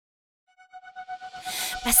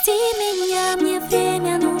Прости меня, мне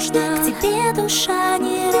время нужно. К тебе душа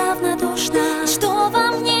неравнодушна. И что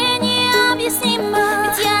во мне необъяснимо,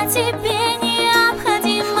 ведь я тебе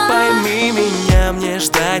необходима. Пойми меня, мне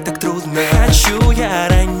ждать так трудно. Хочу я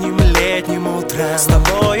ранним летним утром с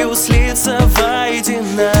тобою слиться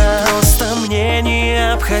воедино. Просто мне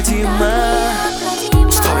необходимо.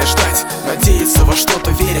 Устал ждать, надеяться, во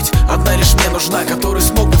что-то верить. Одна лишь мне нужна, которой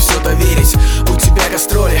смог бы все доверить. У тебя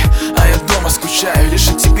гастроли, а я дома скучаю. Лишь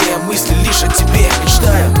о тебе мысли, лишь о тебе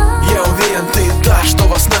мечтаю. Я уверен, ты та, что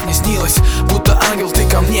во снах не снилась. Будто ангел, ты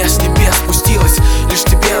ко мне с небес спустилась. Лишь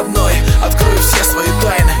тебе одной открою все свои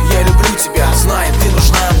тайны. Я люблю тебя, знай, ты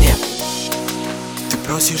нужна мне. Ты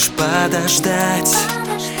просишь подождать,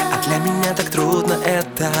 а для меня так трудно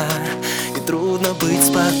это. И трудно быть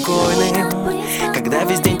спокойным, когда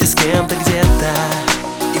весь день ты с кем-то где-то.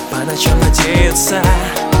 И по ночам надеяться,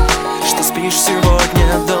 что спишь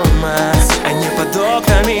сегодня дома, а не под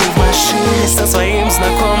окнами в машине со своим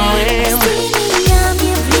знакомым. Прости меня,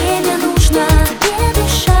 мне время нужно. Тебе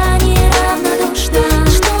душа неравнодушна.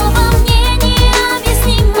 Что во мне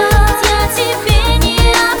необъяснимо, я тебе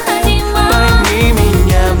необходима. Пойми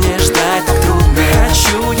меня, мне ждать так трудно.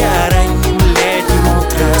 Хочу я ранним летним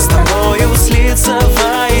утром с тобою слиться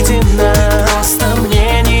воедино. Просто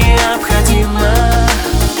мне необходимо.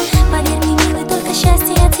 Поверь мне, милый, только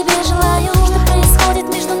счастья я тебе желаю. Что происходит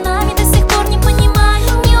между нами, до сих пор не понимаю.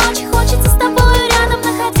 Мне очень хочется с тобою рядом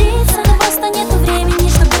находиться, но просто нету времени,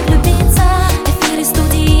 чтобы влюбиться. Эфиры,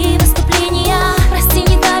 студии, выступления. Прости,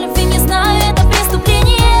 не до любви, не знаю, это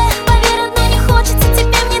преступление. Поверь, одно не хочется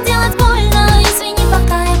тебе мне делать больно. Извини,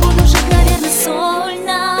 пока я буду жить, наверное,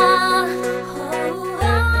 сольно.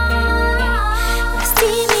 Прости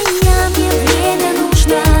меня, мне время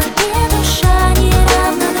нужно. Тебе душа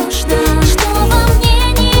неравнодушна. Что во мне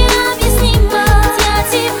необъяснимо, я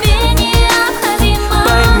тебе необходима.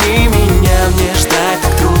 Пойми меня, мне ждать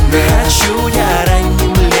так трудно. Хочу я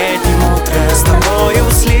ранним летним утром с тобою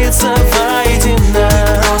слиться воедино.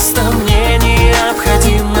 Просто мне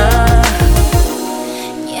необходимо.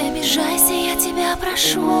 Не обижайся, я тебя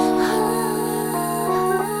прошу.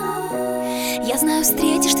 Я знаю,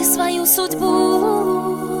 встретишь ты свою судьбу.